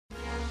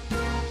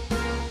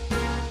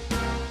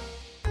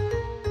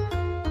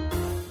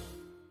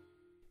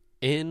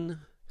In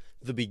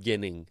the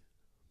beginning,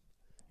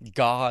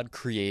 God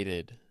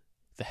created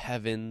the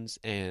heavens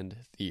and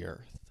the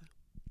earth.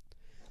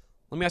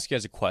 Let me ask you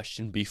guys a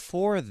question.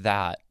 Before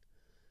that,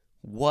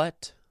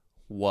 what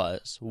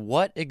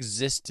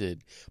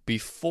existed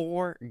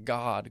before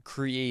God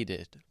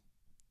created?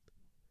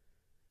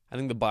 I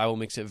think the Bible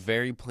makes it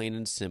very plain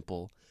and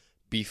simple.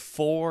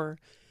 Before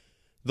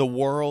the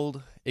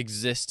world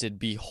existed,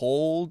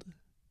 behold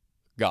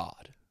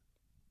God.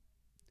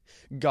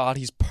 God,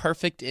 he's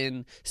perfect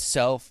in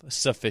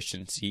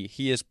self-sufficiency.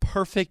 He is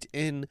perfect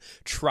in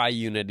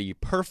triunity,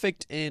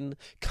 perfect in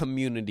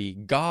community.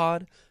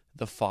 God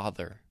the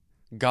Father,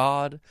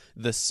 God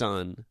the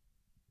Son,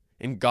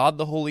 and God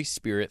the Holy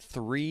Spirit,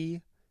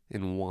 three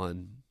in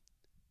one.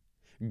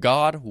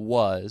 God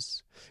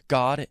was,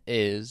 God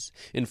is,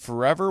 and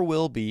forever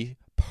will be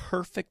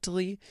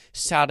perfectly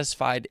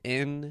satisfied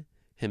in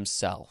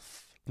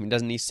himself. I mean,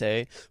 doesn't he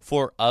say,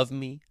 for of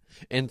me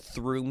and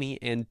through me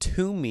and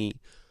to me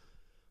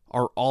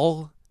are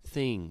all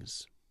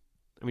things.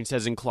 I mean, it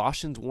says in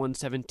Colossians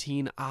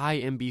 1:17, I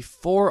am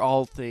before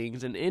all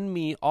things, and in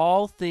me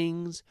all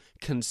things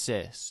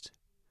consist.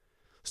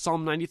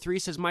 Psalm 93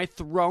 says, my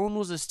throne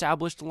was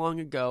established long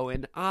ago,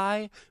 and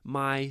I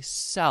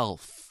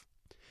myself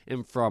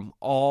am from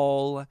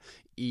all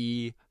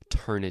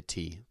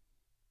eternity.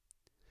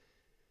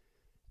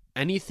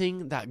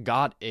 Anything that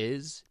God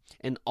is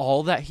and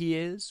all that he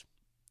is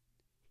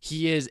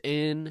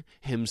in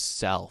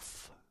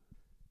himself.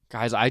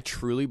 Guys, I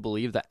truly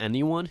believe that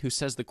anyone who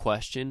says the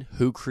question,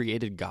 who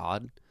created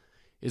God,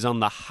 is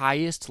on the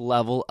highest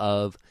level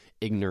of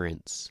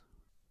ignorance.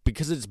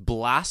 Because it's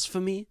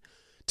blasphemy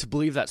to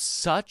believe that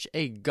such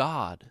a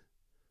God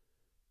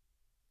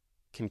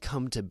can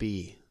come to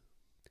be.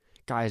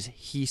 Guys,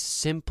 he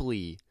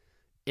simply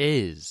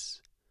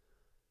is.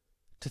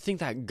 To think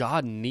that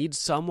God needs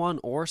someone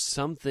or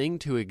something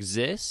to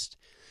exist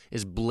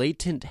is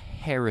blatant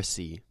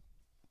heresy.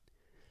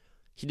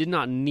 He did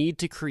not need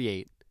to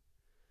create,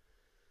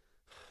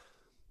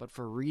 but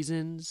for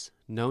reasons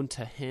known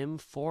to him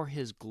for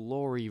his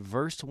glory.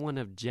 Verse 1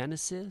 of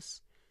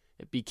Genesis,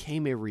 it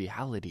became a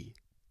reality.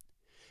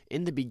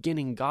 In the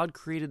beginning, God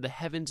created the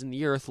heavens and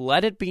the earth.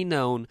 Let it be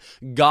known,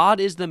 God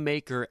is the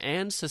maker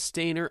and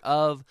sustainer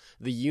of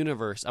the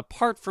universe.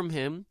 Apart from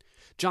him,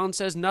 John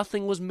says,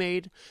 nothing was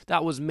made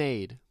that was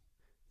made.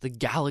 The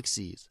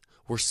galaxies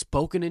were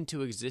spoken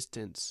into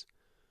existence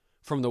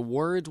from the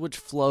words which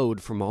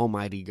flowed from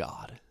Almighty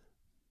God.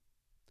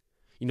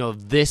 You know,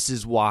 this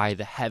is why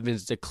the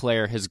heavens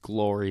declare his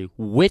glory,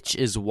 which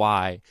is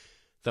why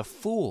the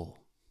fool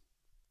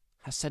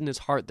has said in his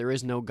heart, there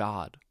is no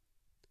God.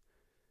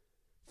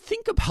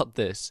 Think about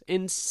this.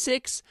 In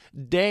 6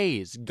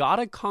 days, God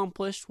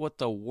accomplished what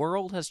the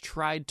world has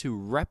tried to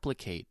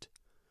replicate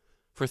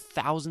for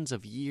thousands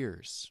of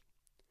years.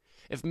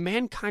 If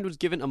mankind was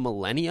given a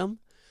millennium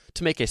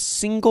to make a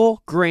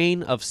single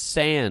grain of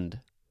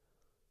sand,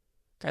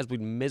 guys,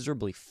 we'd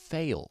miserably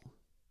fail.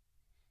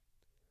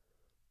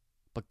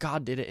 But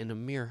God did it in a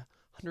mere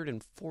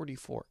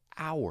 144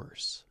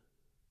 hours.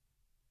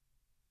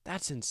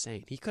 That's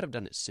insane. He could have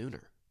done it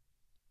sooner.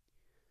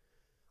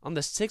 On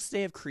the 6th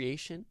day of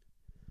creation,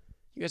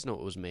 you guys know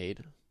what was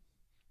made.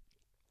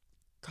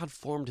 God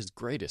formed his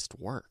greatest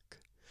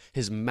work,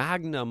 his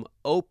magnum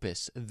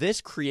opus.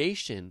 This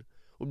creation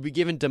would be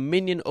given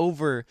dominion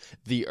over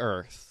the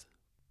earth.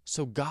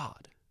 So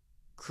God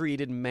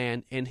created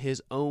man in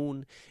his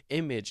own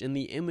image. In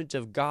the image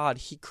of God,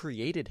 he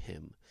created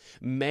him.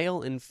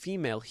 Male and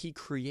female, he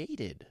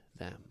created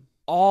them.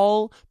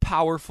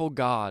 All-powerful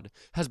God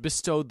has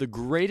bestowed the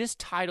greatest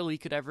title he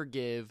could ever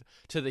give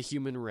to the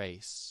human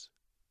race.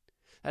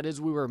 That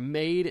is, we were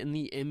made in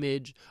the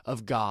image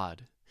of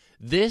God.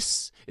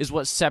 This is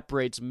what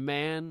separates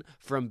man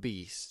from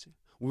beast.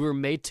 We were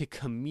made to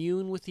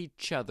commune with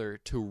each other,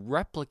 to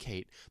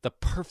replicate the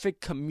perfect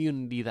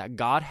community that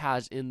God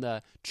has in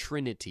the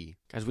Trinity.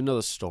 Guys, we know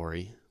the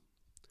story.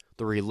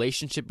 The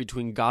relationship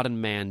between God and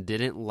man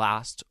didn't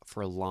last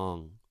for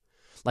long.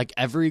 Like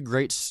every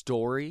great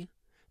story,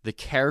 the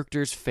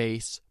characters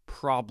face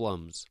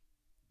problems.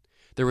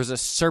 There was a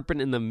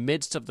serpent in the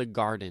midst of the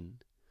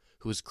garden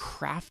who was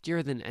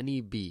craftier than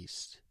any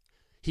beast.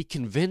 He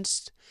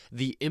convinced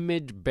the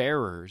image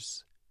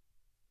bearers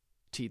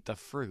to eat the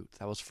fruit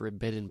that was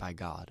forbidden by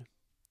God.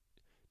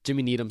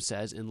 Jimmy Needham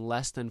says, in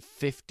less than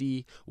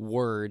 50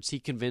 words, he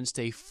convinced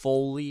a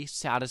fully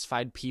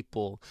satisfied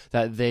people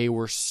that they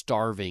were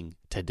starving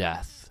to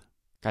death.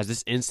 Guys,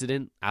 this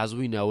incident, as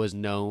we know, is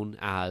known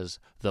as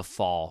the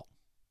fall.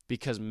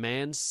 Because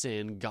man's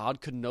sin, God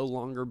could no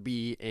longer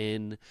be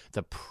in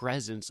the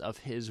presence of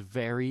his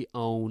very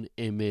own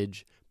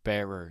image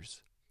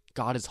bearers.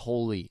 God is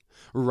holy,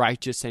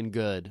 righteous, and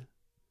good.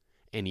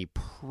 And he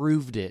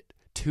proved it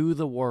to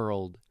the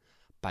world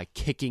by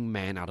kicking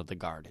man out of the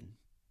garden.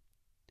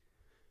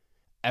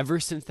 Ever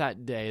since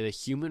that day, the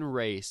human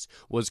race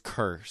was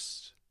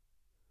cursed.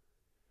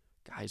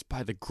 Guys,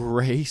 by the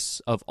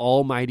grace of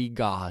Almighty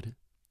God,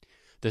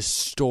 the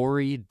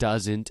story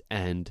doesn't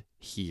end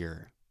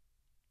here.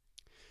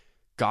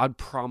 God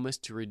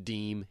promised to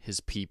redeem his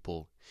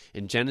people.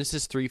 In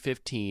Genesis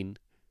 3:15,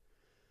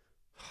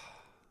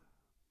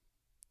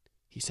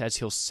 he says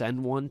he'll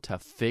send one to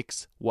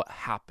fix what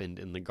happened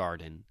in the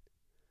garden.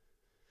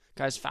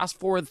 Guys, fast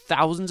forward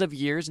thousands of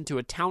years into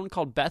a town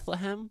called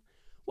Bethlehem.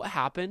 What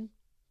happened?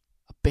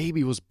 A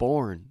baby was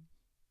born.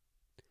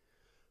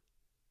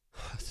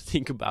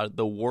 Think about it.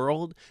 The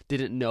world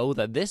didn't know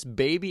that this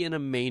baby in a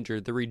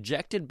manger, the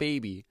rejected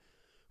baby,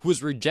 who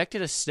was rejected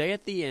to stay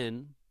at the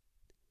inn,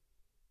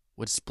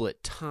 would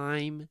split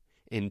time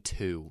in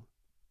two.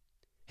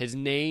 His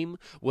name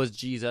was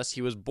Jesus.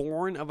 He was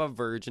born of a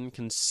virgin,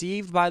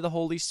 conceived by the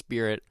Holy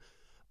Spirit.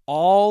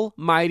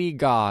 Almighty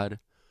God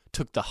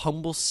took the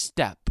humble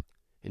step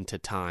into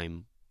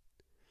time.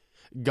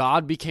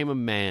 God became a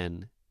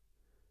man.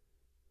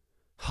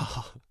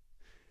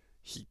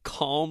 He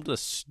calmed a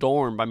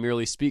storm by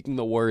merely speaking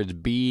the words,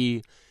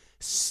 "Be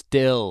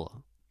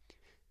still."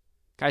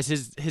 Guys,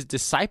 his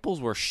disciples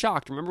were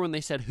shocked. Remember when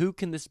they said, "Who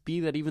can this be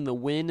that even the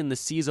wind and the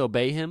seas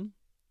obey him?"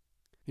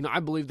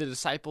 I believe the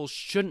disciples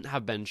shouldn't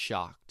have been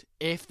shocked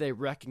if they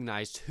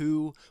recognized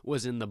who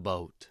was in the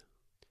boat.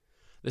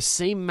 The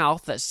same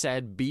mouth that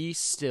said, "Be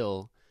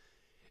still,"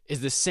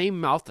 is the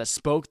same mouth that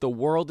spoke the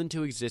world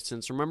into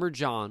existence. Remember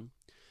John?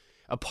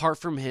 Apart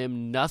from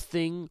him,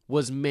 nothing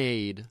was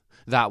made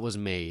that was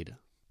made.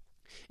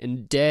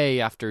 And day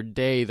after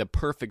day, the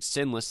perfect,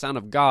 sinless Son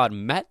of God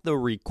met the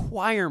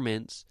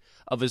requirements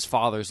of his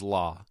Father's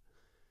law.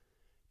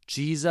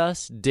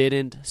 Jesus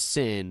didn't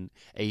sin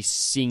a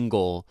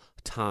single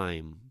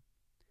time.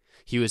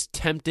 He was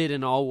tempted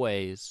in all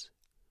ways,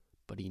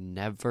 but he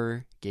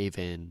never gave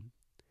in.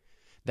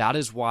 That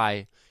is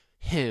why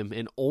him,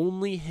 and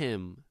only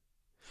him,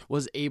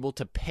 was able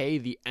to pay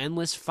the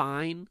endless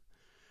fine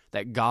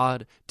that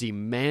God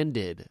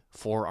demanded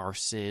for our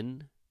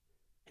sin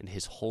and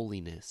his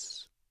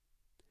holiness.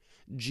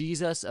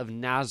 Jesus of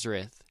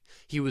Nazareth,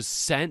 he was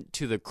sent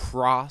to the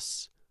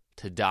cross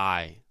to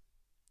die.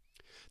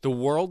 The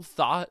world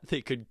thought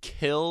they could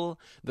kill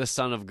the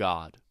Son of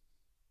God.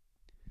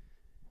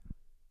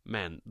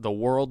 Man, the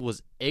world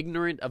was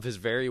ignorant of his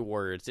very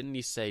words. Didn't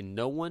he say,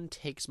 "No one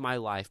takes my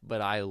life,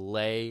 but I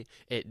lay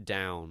it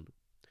down"?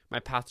 My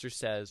pastor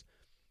says,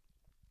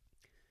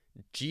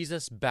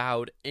 Jesus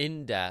bowed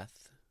in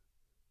death,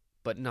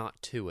 but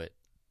not to it.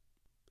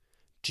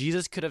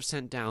 Jesus could have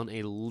sent down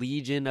a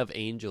legion of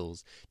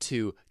angels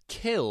to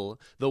kill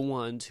the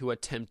ones who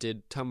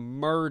attempted to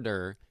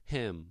murder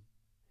him.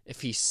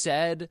 If he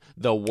said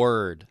the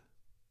word,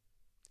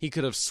 he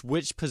could have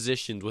switched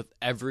positions with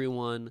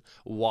everyone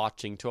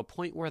watching to a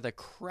point where the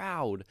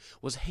crowd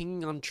was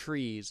hanging on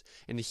trees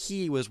and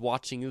he was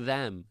watching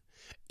them.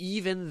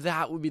 Even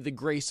that would be the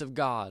grace of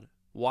God.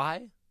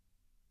 Why?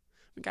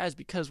 Guys,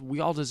 because we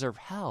all deserve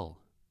hell.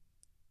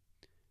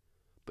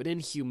 But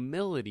in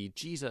humility,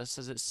 Jesus,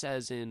 as it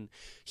says in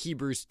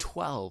Hebrews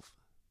 12,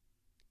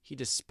 he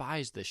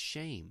despised the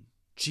shame.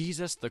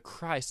 Jesus the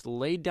Christ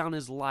laid down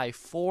his life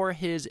for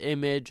his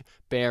image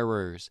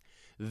bearers.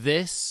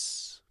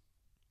 This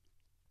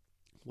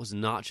was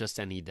not just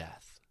any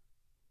death.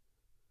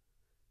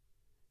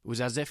 It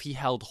was as if he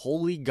held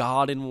holy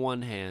God in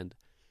one hand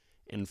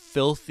and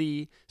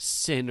filthy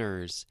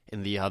sinners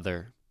in the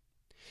other.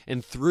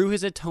 And through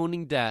his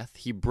atoning death,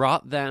 he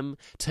brought them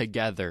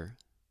together.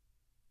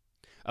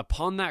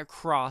 Upon that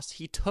cross,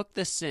 he took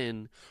the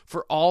sin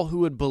for all who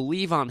would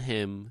believe on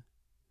him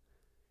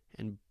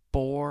and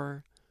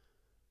bore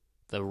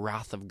the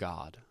wrath of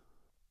God.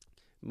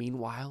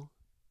 Meanwhile,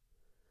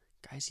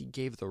 guys, he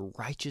gave the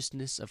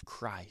righteousness of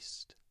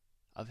Christ,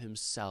 of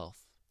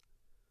himself,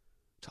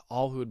 to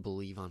all who would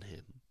believe on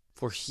him.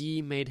 For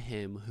he made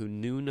him who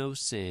knew no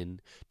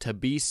sin to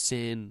be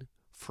sin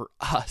for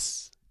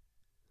us,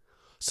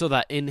 so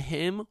that in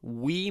him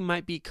we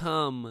might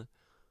become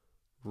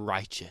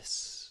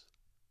righteous.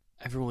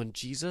 Everyone,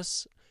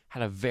 Jesus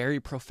had a very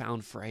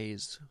profound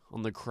phrase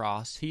on the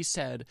cross. He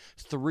said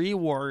 3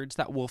 words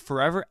that will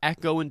forever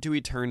echo into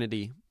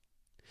eternity.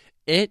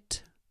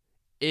 It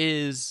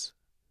is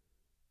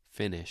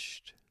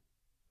finished.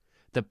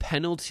 The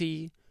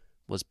penalty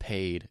was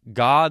paid.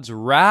 God's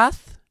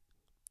wrath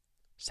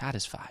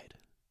satisfied.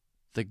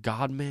 The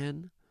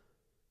God-man,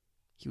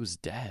 he was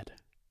dead.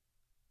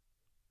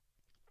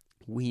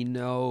 We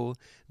know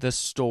the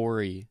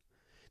story.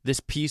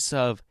 This piece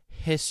of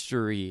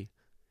history,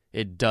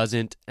 it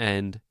doesn't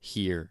end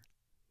here.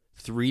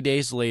 3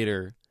 days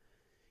later,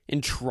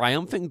 in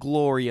triumphant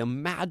glory,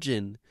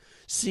 imagine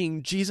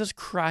seeing Jesus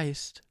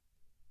Christ.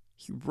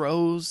 He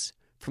rose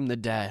from the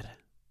dead.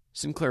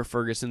 Sinclair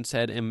Ferguson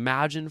said,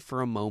 "Imagine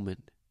for a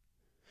moment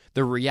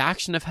the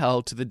reaction of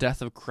hell to the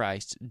death of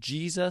Christ.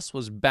 Jesus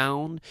was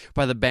bound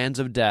by the bands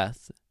of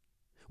death.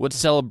 With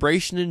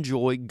celebration and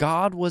joy,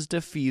 God was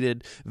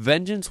defeated.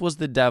 Vengeance was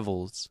the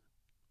devil's.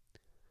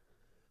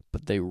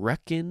 But they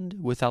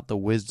reckoned without the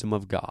wisdom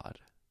of God.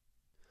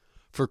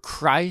 For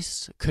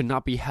Christ could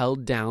not be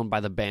held down by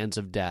the bands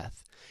of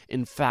death.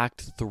 In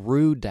fact,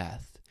 through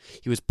death,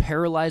 he was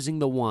paralyzing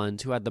the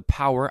ones who had the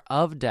power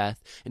of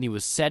death, and he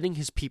was setting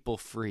his people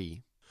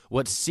free.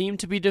 What seemed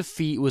to be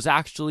defeat was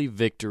actually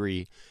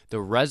victory.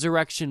 The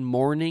resurrection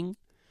morning,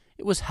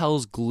 it was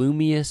hell's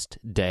gloomiest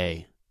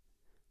day.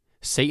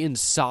 Satan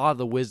saw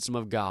the wisdom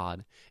of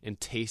God and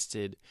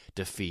tasted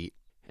defeat.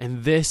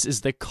 And this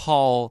is the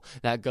call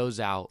that goes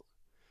out.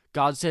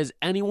 God says,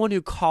 anyone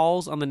who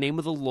calls on the name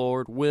of the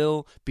Lord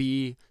will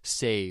be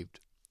saved.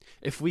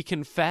 If we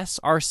confess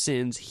our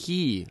sins,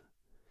 He,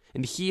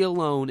 and He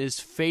alone, is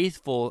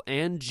faithful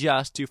and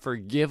just to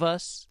forgive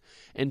us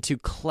and to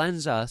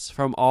cleanse us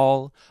from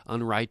all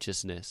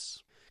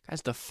unrighteousness.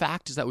 Guys, the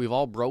fact is that we've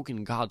all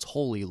broken God's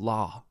holy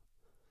law.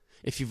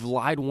 If you've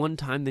lied one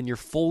time, then you're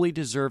fully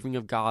deserving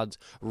of God's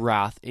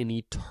wrath in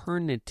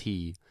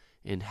eternity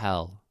in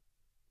hell.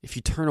 If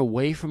you turn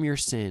away from your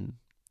sin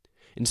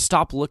and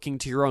stop looking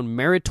to your own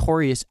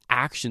meritorious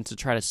actions to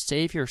try to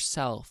save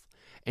yourself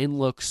and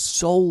look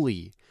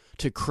solely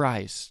to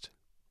Christ,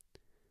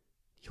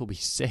 you'll be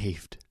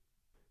saved.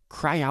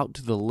 Cry out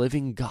to the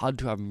living God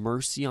to have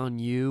mercy on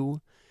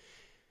you,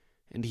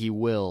 and He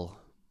will.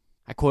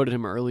 I quoted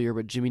him earlier,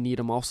 but Jimmy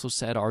Needham also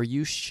said, "Are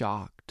you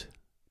shocked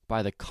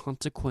by the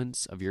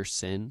consequence of your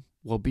sin?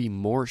 Well, be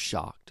more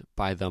shocked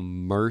by the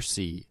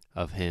mercy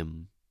of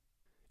Him."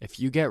 If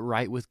you get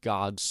right with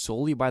God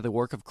solely by the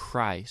work of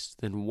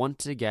Christ, then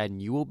once again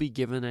you will be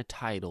given a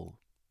title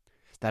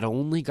that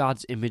only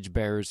God's image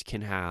bearers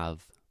can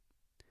have,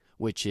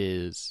 which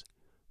is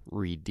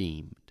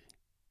redeemed.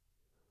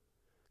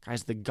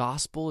 Guys, the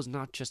gospel is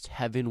not just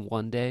heaven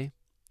one day,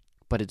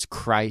 but it's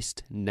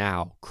Christ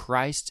now.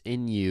 Christ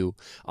in you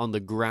on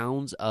the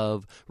grounds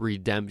of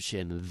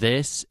redemption.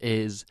 This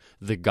is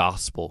the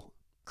gospel.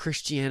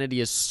 Christianity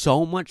is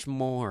so much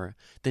more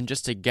than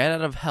just a get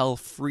out of hell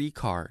free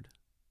card.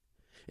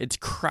 It's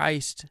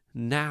Christ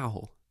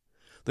now.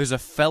 There's a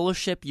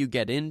fellowship you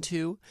get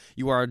into.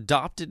 You are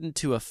adopted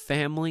into a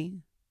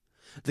family.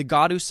 The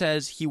God who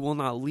says He will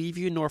not leave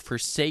you nor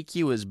forsake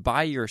you is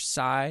by your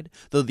side.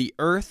 Though the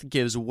earth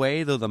gives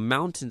way, though the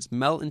mountains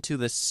melt into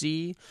the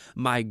sea,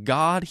 my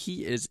God,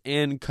 He is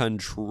in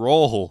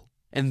control.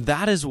 And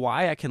that is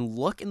why I can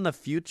look in the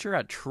future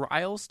at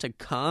trials to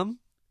come,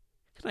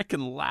 and I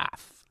can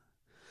laugh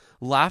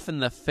in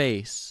the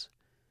face,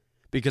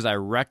 because I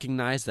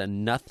recognize that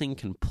nothing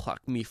can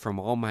pluck me from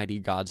Almighty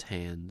God's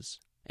hands,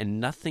 and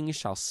nothing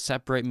shall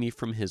separate me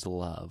from His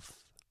love.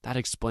 That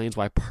explains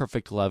why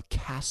perfect love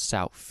casts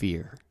out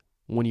fear.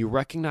 When you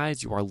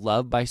recognize you are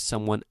loved by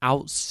someone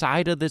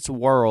outside of this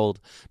world,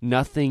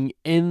 nothing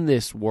in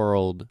this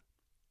world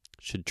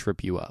should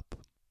trip you up.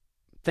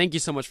 Thank you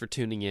so much for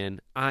tuning in.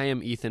 I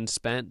am Ethan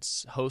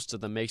Spence, host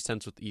of the Make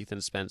Sense with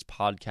Ethan Spence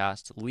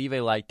podcast. Leave a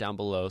like down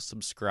below,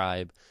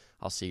 subscribe.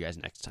 I'll see you guys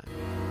next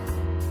time.